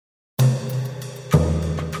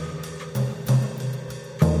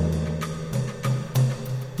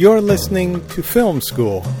You're listening to Film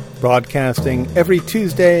School, broadcasting every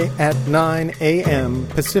Tuesday at 9 a.m.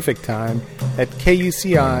 Pacific Time at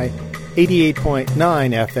KUCI 88.9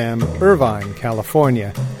 FM, Irvine,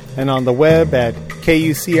 California, and on the web at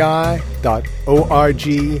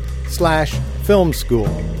kuci.org/film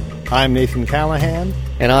school. I'm Nathan Callahan.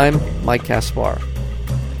 And I'm Mike Kaspar.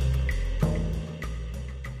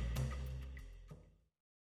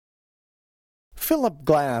 Philip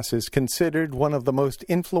Glass is considered one of the most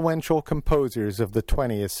influential composers of the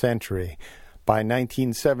 20th century. By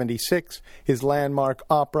 1976, his landmark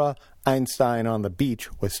opera, Einstein on the Beach,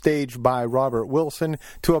 was staged by Robert Wilson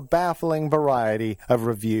to a baffling variety of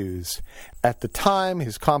reviews. At the time,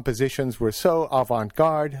 his compositions were so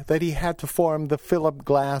avant-garde that he had to form the Philip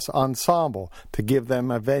Glass Ensemble to give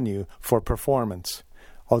them a venue for performance.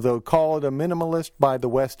 Although called a minimalist by the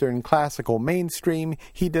Western classical mainstream,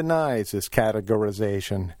 he denies this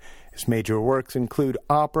categorization. His major works include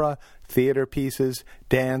opera, theater pieces,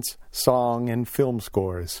 dance, song, and film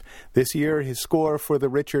scores. This year, his score for the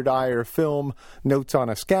Richard Eyre film, Notes on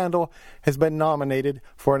a Scandal, has been nominated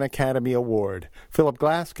for an Academy Award. Philip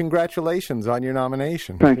Glass, congratulations on your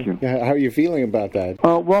nomination. Thank you. How are you feeling about that?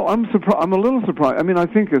 Well, I'm a little surprised. I mean, I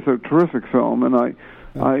think it's a terrific film, and I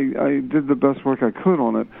did the best work I could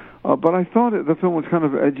on it. But I thought the film was kind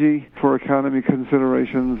of edgy for Academy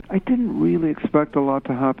considerations. I didn't really expect a lot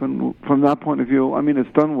to happen from that point of view. I mean,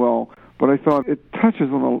 it's done well, but I thought it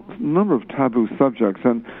touches on a number of taboo subjects,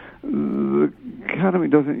 and the Academy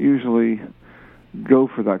doesn't usually go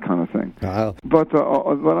for that kind of thing. But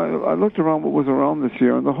I looked around what was around this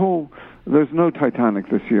year, and there's no Titanic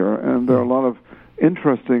this year, and there are a lot of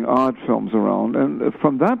interesting, odd films around, and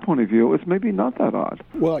from that point of view, it's maybe not that odd.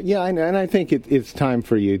 Well, yeah, and I think it's time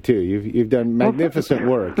for you too. You've done magnificent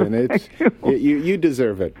work, and you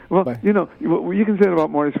deserve it. Well, you can say it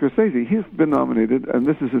about Marty Scorsese. He's been nominated, and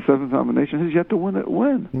this is his 7th nomination. He's yet to win.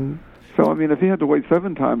 Mm-hmm. So, I mean, if he had to wait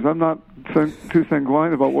 7 times, I'm not too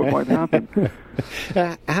sanguine about what might happen.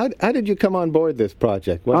 How did you come on board this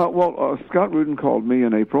project? Scott Rudin called me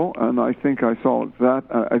in April, and I think I saw that.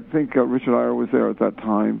 I think Richard Eyre was there at that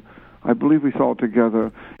time. I believe we saw it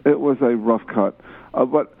together. It was a rough cut.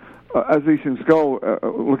 But as these things go,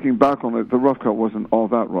 looking back on it, the rough cut wasn't all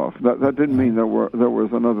that rough. That didn't mean there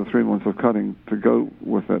was another 3 months of cutting to go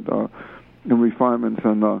with it, and refinements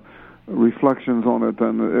and reflections on it,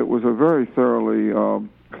 and it was a very thoroughly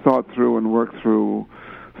thought through and worked through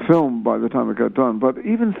film by the time it got done. But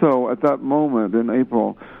even so, at that moment in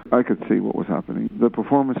April, I could see what was happening. The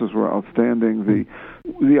performances were outstanding. The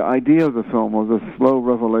idea of the film was the slow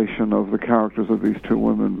revelation of the characters of these 2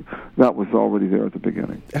 women. That was already there at the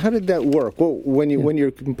beginning. How did that work? Well, when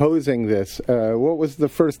you're composing this, what was the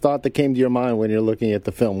first thought that came to your mind when you're looking at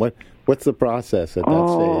the film? What's the process at that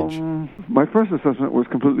stage? My first assessment was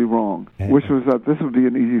completely wrong, which was that this would be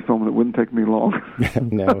an easy film and it wouldn't take me long.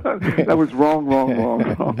 No. That was wrong.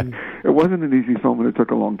 It wasn't an easy film and it took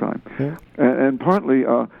a long time. Yeah. And partly,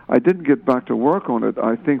 I didn't get back to work on it,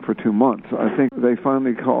 I think, for 2 months. I think they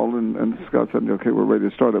finally called and Scott said, okay, we're ready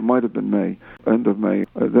to start. It might have been May, end of May.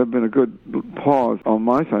 There had been a good pause on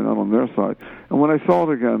my side, not on their side. And when I saw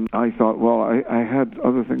it again, I thought, well, I had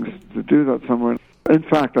other things to do that summer. In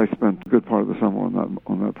fact, I spent a good part of the summer on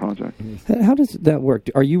that project. How does that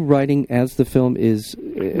work? Are you writing as the film is?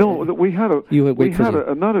 No, we had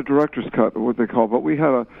not a director's cut, what they call, but we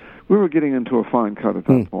were getting into a fine cut at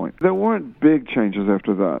that point. There weren't big changes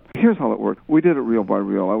after that. Here's how it worked. We did it reel by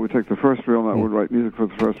reel. I would take the first reel and I would write music for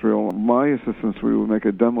the first reel. My assistants, we would make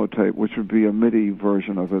a demo tape, which would be a MIDI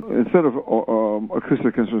version of it. Instead of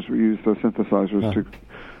acoustic instruments, we used synthesizers to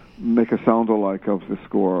make a sound-alike of the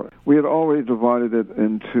score. We had already divided it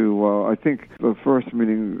into, I think the first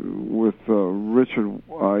meeting with Richard,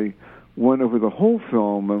 I went over the whole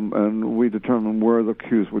film and we determined where the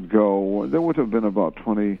cues would go. There would have been about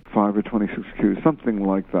 25 or 26 cues, something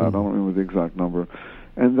like that. I don't remember the exact number.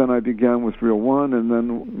 And then I began with Reel 1, and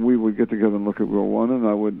then we would get together and look at Reel 1, and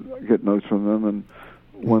I would get notes from them and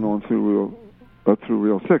went on through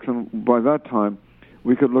Reel 6. And by that time,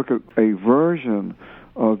 we could look at a version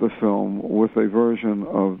of the film with a version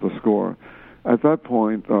of the score. At that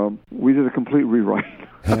point, we did a complete rewrite.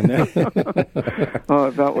 And that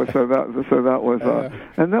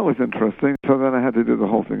was interesting. So then I had to do the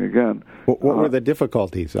whole thing again. What were the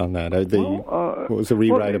difficulties on that? What was the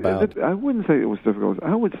rewrite about? I wouldn't say it was difficult.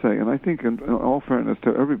 I would say, and I think in all fairness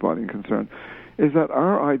to everybody concerned, is that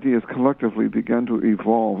our ideas collectively began to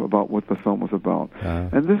evolve about what the film was about.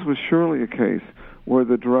 And this was surely a case where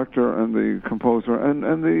the director and the composer and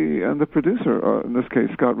the producer, in this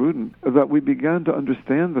case Scott Rudin, that we began to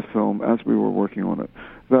understand the film as we were working on it.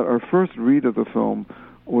 That our first read of the film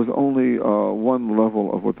was only one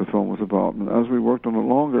level of what the film was about. And as we worked on it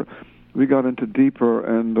longer, we got into deeper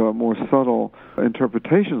and more subtle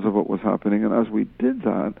interpretations of what was happening. And as we did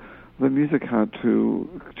that, the music had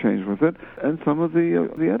to change with it, and some of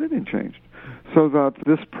the editing changed. So that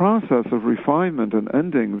this process of refinement and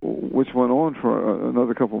ending, which went on for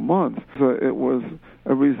another couple of months, it was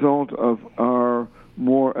a result of our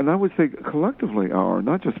more, and I would say collectively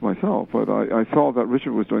not just myself, but I saw that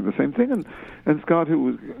Richard was doing the same thing, and Scott,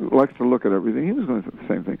 who likes to look at everything, he was doing the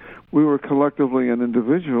same thing. We were collectively and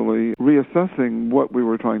individually reassessing what we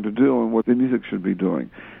were trying to do and what the music should be doing.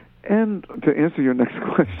 And to answer your next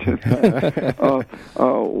question,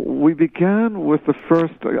 we began with the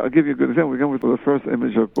first, I'll give you a good example, we began with the first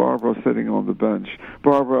image of Barbara sitting on the bench.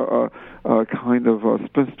 Barbara, kind of a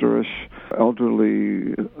spinsterish,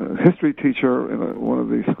 elderly history teacher in one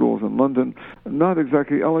of these schools in London. Not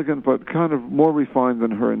exactly elegant, but kind of more refined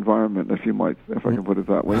than her environment, if I can put it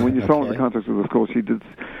that way. When you saw her in the context of the school, she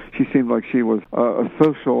seemed like she was a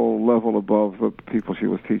social level above the people she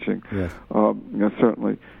was teaching. Yes.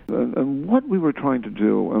 Certainly. And what we were trying to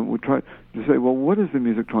do, and we tried to say, well, what is the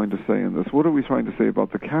music trying to say in this? What are we trying to say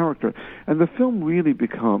about the character? And the film really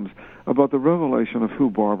becomes about the revelation of who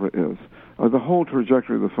Barbara is, the whole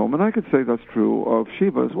trajectory of the film. And I could say that's true of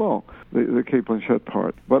Sheba as well, the Cate Blanchett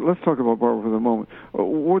part. But let's talk about Barbara for the moment.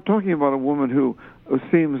 We're talking about a woman who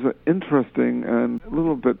seems interesting and a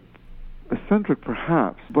little bit eccentric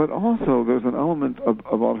perhaps, but also there's an element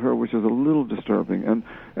about her which is a little disturbing,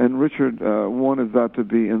 and Richard wanted that to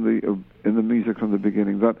be in the music from the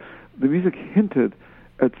beginning, that the music hinted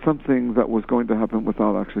at something that was going to happen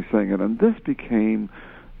without actually saying it, and this became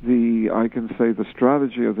the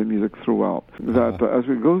strategy of the music throughout, that as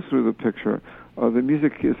we go through the picture, the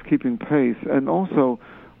music is keeping pace, and also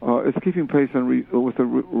it's keeping pace with the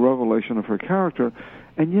revelation of her character.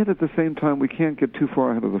 And yet, at the same time, we can't get too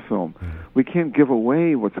far ahead of the film. We can't give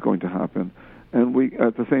away what's going to happen. And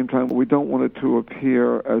at the same time, we don't want it to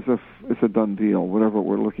appear as if it's a done deal, whatever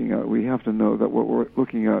we're looking at. We have to know that what we're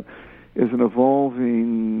looking at is an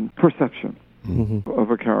evolving perception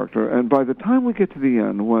of a character. And by the time we get to the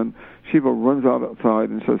end, when Sheba runs outside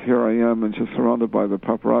and says, "Here I am," and she's surrounded by the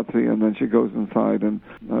paparazzi, and then she goes inside, and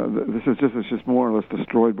it's just more or less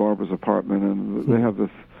destroyed Barbara's apartment, and they have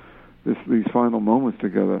these final moments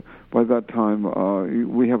together. By that time,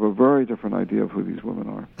 we have a very different idea of who these women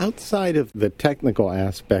are. Outside of the technical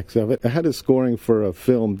aspects of it, how does scoring for a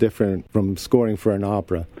film differ from scoring for an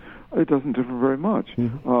opera? It doesn't differ very much.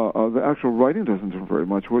 The actual writing doesn't differ very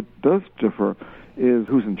much. What does differ is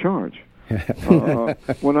who's in charge.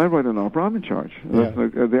 When I write an opera, I'm in charge.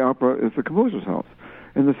 The opera is the composer's house.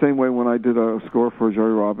 In the same way, when I did a score for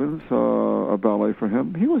Jerry Robbins, a ballet for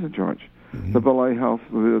him, he was in charge. The ballet house,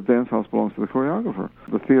 the dance house belongs to the choreographer.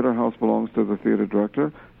 The theater house belongs to the theater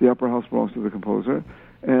director. The opera house belongs to the composer.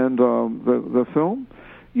 And the film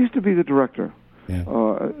used to be the director.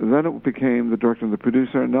 Then it became the director and the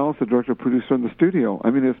producer, and now it's the director, producer, and the studio.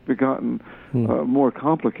 I mean, it's gotten more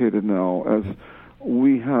complicated now as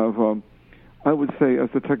we have, I would say, as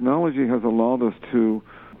the technology has allowed us to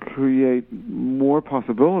create more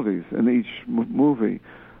possibilities in each movie.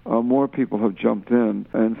 More people have jumped in,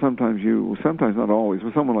 and sometimes not always,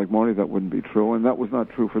 with someone like Marty that wouldn't be true, and that was not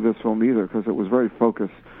true for this film either, because it was very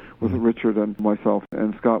focused with Richard and myself,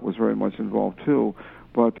 and Scott was very much involved too,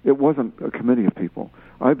 but it wasn't a committee of people.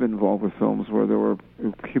 I've been involved with films where there were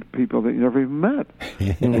people that you never even met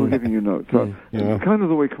who were giving you notes. So it's kind of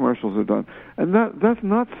the way commercials are done. And that's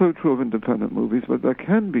not so true of independent movies, but that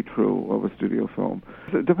can be true of a studio film.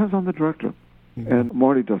 It depends on the director, and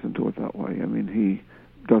Marty doesn't do it that way. I mean, he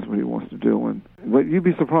does what he wants to do, but you'd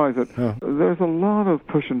be surprised that there's a lot of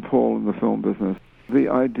push and pull in the film business. The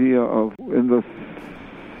idea of, in the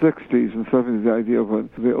 60s and 70s, the idea of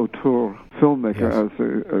the auteur filmmaker, as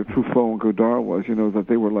Truffaut and Godard was, that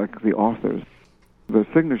they were like the authors. The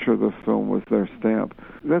signature of the film was their stamp.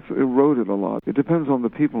 That's eroded a lot. It depends on the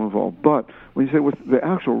people involved. But when you say with the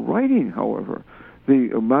actual writing, however,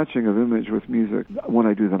 the matching of image with music, when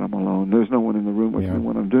I do that, I'm alone. There's no one in the room with me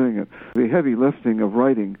when I'm doing it. The heavy lifting of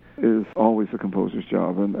writing is always the composer's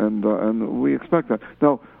job, and we expect that.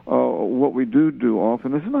 Now, what we do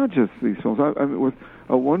often is not just these films. I mean, with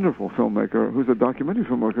a wonderful filmmaker who's a documentary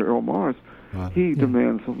filmmaker, Earl Morris, he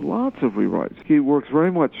demands lots of rewrites. He works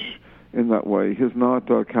very much in that way. He's not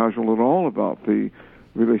casual at all about the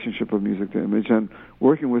relationship of music to image, and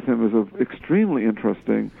working with him is an extremely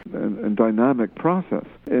interesting and dynamic process.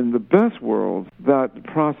 In the best world, that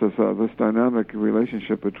process, this dynamic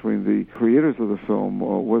relationship between the creators of the film,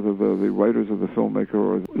 or whether the writers of the filmmaker,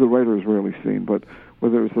 or the writer is rarely seen, but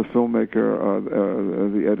whether it's the filmmaker,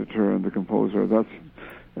 the editor, and the composer, that's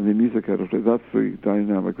and the music editor. That's the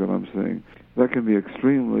dynamic that I'm seeing. That can be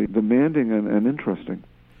extremely demanding and interesting.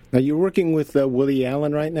 Now, you're working with Woody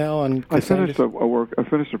Allen right now on Cassandra? I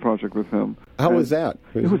finished a project with him. How was that?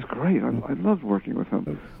 It was great. I loved working with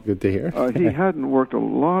him. Good to hear. He hadn't worked a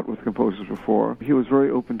lot with composers before. He was very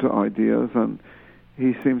open to ideas, and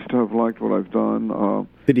he seems to have liked what I've done.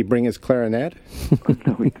 Did he bring his clarinet?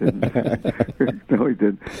 No, he didn't. No, he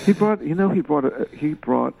didn't. He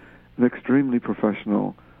brought an extremely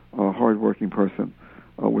professional, hard-working person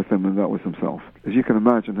with him, and that was himself. As you can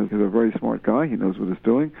imagine, he's a very smart guy. He knows what he's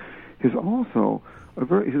doing. He's also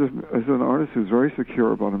he's an artist who's very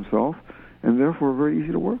secure about himself, and therefore very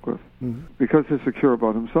easy to work with. Mm-hmm. Because he's secure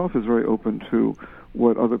about himself, is very open to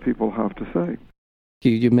what other people have to say.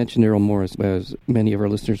 You mentioned Errol Morris. As many of our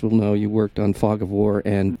listeners will know, you worked on Fog of War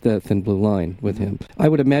and The Thin Blue Line with him. I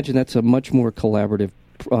would imagine that's a much more collaborative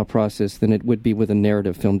process than it would be with a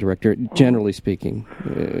narrative film director, generally speaking.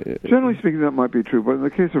 Generally speaking, that might be true, but in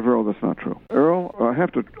the case of Errol, that's not true. Errol, I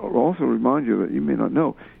have to also remind you that you may not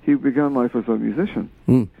know, he began life as a musician.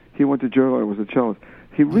 Mm. He went to Jerry, was a cellist.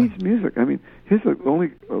 He reads music. I mean, he's the only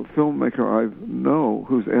filmmaker I know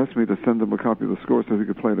who's asked me to send him a copy of the score so he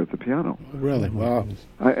could play it at the piano. Really? Wow.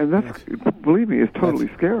 And that's, believe me, it's totally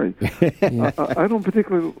scary. I don't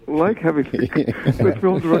particularly like having the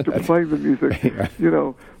film director playing the music. You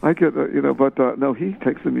know, I get, but no, he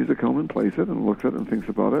takes the music home and plays it and looks at it and thinks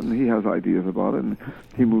about it, and he has ideas about it, and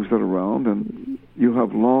he moves it around, and you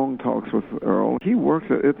have long talks with Errol. He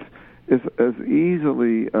works at it. Is as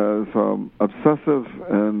easily as obsessive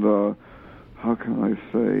and how can I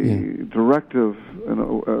say directive in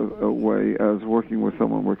a way as working with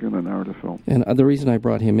someone working on a narrative film. And the reason I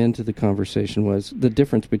brought him into the conversation was the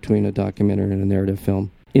difference between a documentary and a narrative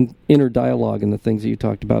film. In inner dialogue and the things that you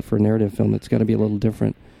talked about for a narrative film, it's got to be a little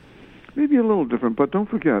different. Maybe a little different, but don't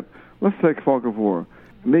forget. Let's take Fog of War.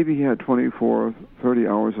 Maybe he had 24, 30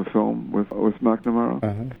 hours of film with McNamara.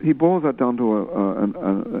 Uh-huh. He boils that down to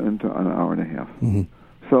into an hour and a half. Mm-hmm.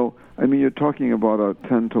 So, I mean, you're talking about a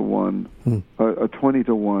 10-to-1, a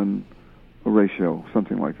 20-to-1 ratio,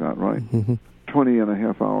 something like that, right? Mm-hmm. 20 and a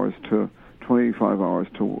half hours to 25 hours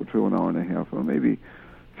to an hour and a half, or maybe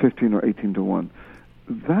 15 or 18-to-1.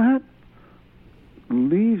 That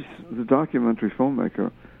leaves the documentary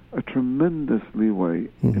filmmaker a tremendous leeway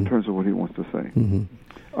in terms of what he wants to say. Mm-hmm.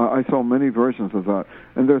 I saw many versions of that,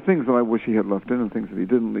 and there are things that I wish he had left in and things that he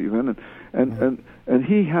didn't leave in, and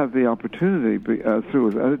he had the opportunity through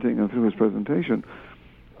his editing and through his presentation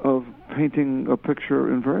of painting a picture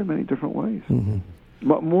in very many different ways. Mm-hmm.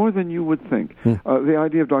 More than you would think. The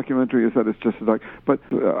idea of documentary is that it's just but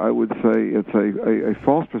I would say it's a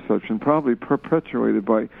false perception, probably perpetuated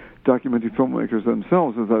by documentary filmmakers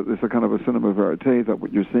themselves, is that it's a kind of a cinema verite, that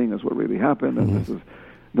what you're seeing is what really happened, and this is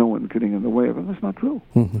no one getting in the way of it. That's not true.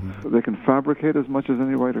 Mm-hmm. They can fabricate as much as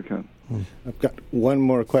any writer can. I've got one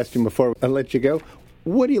more question before I let you go.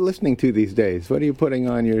 What are you listening to these days? What are you putting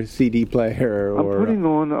on your CD player? I'm putting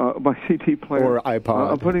on my CD player. Or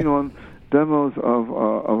iPod. I'm putting on demos of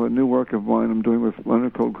a new work of mine I'm doing with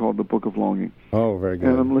Leonard Cohen called The Book of Longing. Oh, very good.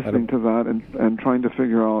 And I'm listening to that and trying to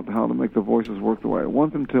figure out how to make the voices work the way I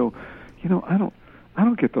want them to. You know, I don't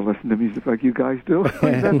get to listen to music like you guys do.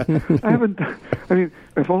 I mean,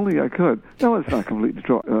 if only I could. No, it's not completely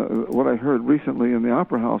true. What I heard recently in the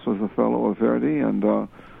Opera House was Othello of Verdi, and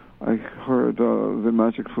I heard The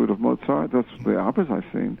Magic Flute of Mozart. That's the operas I've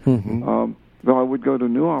seen. Mm-hmm. Though I would go to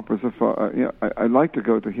new operas if I like to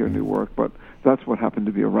go to hear new work, but that's what happened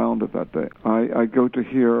to be around at that day. I go to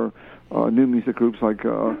hear new music groups like,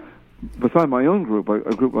 beside my own group,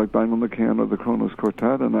 a group like Bang on the Can or the Kronos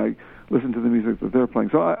Quartet, and I listen to the music that they're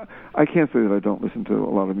playing. So I can't say that I don't listen to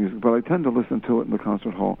a lot of music, but I tend to listen to it in the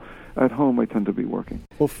concert hall. At home, I tend to be working.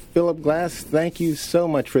 Well, Philip Glass, thank you so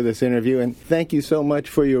much for this interview, and thank you so much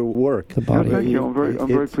for your work. Yeah, thank you. I'm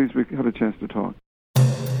very pleased we had a chance to talk.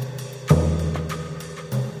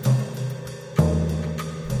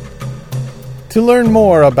 To learn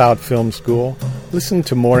more about film school, listen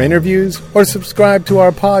to more interviews, or subscribe to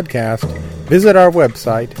our podcast, visit our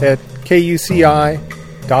website at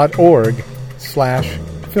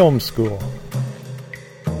kuci.org/filmschool.